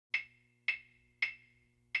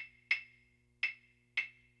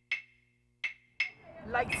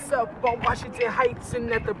Lights up on Washington Heights,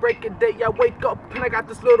 and at the break of day I wake up and I got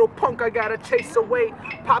this little punk I gotta chase away.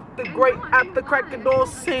 Pop the grate at the crack of dawn,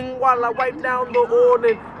 sing while I wipe down the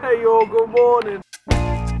awning. Hey yo, good morning.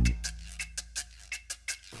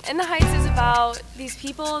 In the Heights is about these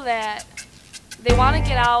people that they want to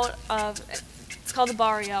get out of, it's called the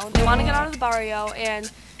barrio. They want to get out of the barrio,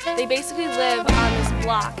 and they basically live on this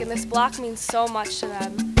block, and this block means so much to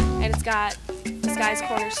them. And it's got this guy's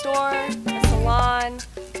corner store, a salon,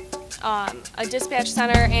 a dispatch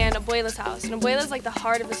center, and Abuela's house. And Abuela's like the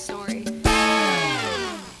heart of the story.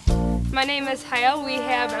 My name is Hayao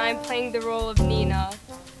Wehab, and I'm playing the role of Nina.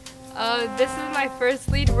 This is my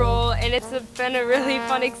first lead role, and it's been a really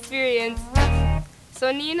fun experience.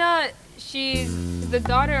 So Nina, she's the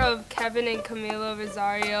daughter of Kevin and Camila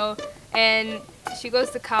Rosario, and she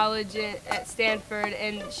goes to college at Stanford,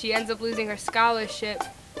 and she ends up losing her scholarship.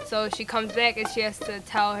 So she comes back and she has to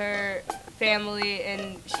tell her family,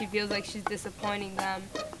 and she feels like she's disappointing them.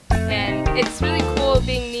 And it's really cool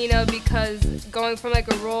being Nina, because going from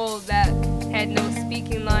like a role that had no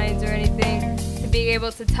speaking lines or anything to being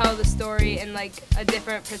able to tell the story in like a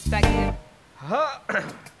different perspective.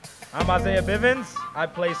 I'm Isaiah Bivens. I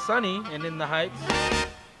play Sonny in The Heights.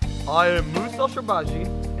 I am Musa Sherbaji,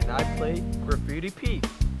 and I play Graffiti Pete.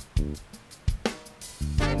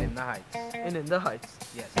 And In the Heights. And In the Heights.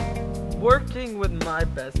 Yes. Working with my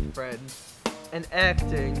best friend and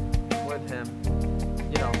acting with him,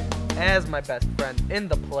 you know, as my best friend in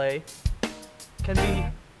the play can be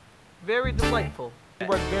very delightful. We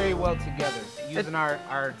work very well together, using our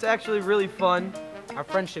It's actually really fun.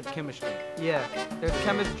 friendship chemistry. Yeah, there's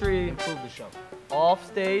chemistry Improve the show. off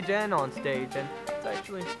stage and on stage, and it's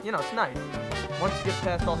actually, you know, it's nice. Once you get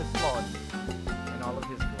past all his flaws. And all of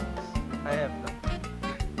his flaws. I have none.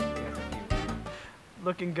 He has a few.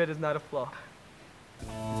 Looking good is not a flaw.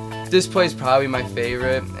 This play's probably my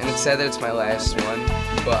favorite, and it's sad that it's my last one,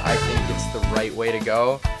 but I think it's the right way to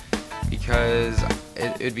go, because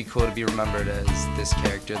it'd be cool to be remembered as this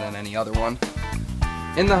character than any other one.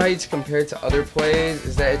 In the Heights, compared to other plays,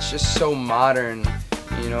 is that it's just so modern,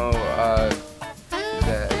 you know,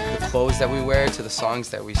 the clothes that we wear to the songs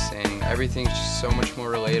that we sing. Everything's just so much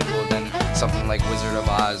more relatable than something like Wizard of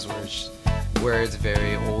Oz, where it's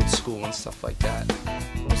very old school and stuff like that.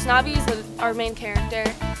 Snobby is our main character,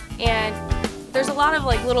 and there's a lot of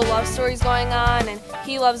like little love stories going on, and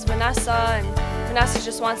he loves Vanessa, and Vanessa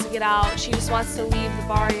just wants to get out. She just wants to leave the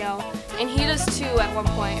barrio, and he does too at one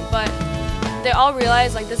point, but they all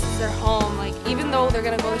realize like this is their home. Like even though they're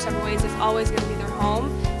gonna go their separate ways, it's always gonna be their home.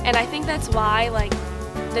 And I think that's why like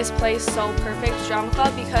this place is so perfect, Drama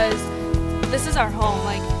Club, because this is our home.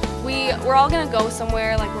 Like we're all gonna go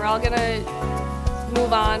somewhere. Like we're all gonna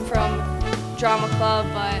move on from Drama Club,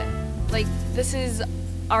 but like this is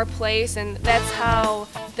our place, and that's how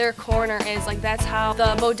their corner is. Like that's how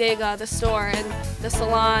the bodega, the store, and the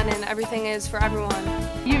salon and everything is for everyone.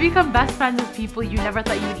 You become best friends with people you never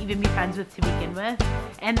thought you would even be friends with to begin with,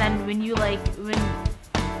 and then when you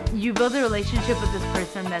you build a relationship with this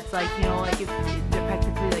person that's like, you know, like they're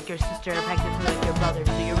practically like your sister, practically like your brother,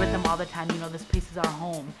 so you're with them all the time. You know, this place is our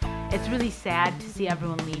home. It's really sad to see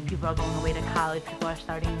everyone leave. People are going away to college, people are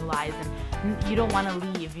starting new lives, and you don't want to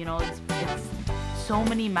leave. You know, it's so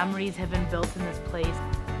many memories have been built in this place.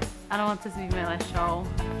 I don't want this to be my last show.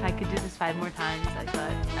 If I could do this 5 more times,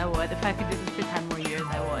 I would. If I could do this for 10 more years,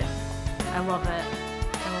 I would. I love it.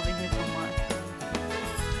 I love it here so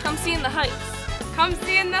much. Come see In the Heights. Come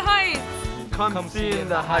see In the Heights! Come see In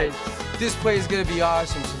the Heights. This play is gonna be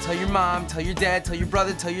awesome, so tell your mom, tell your dad, tell your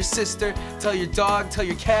brother, tell your sister, tell your dog, tell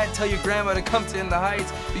your cat, tell your grandma to come to In the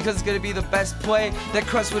Heights, because it's gonna be the best play that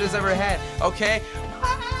Crestwood has ever had, okay?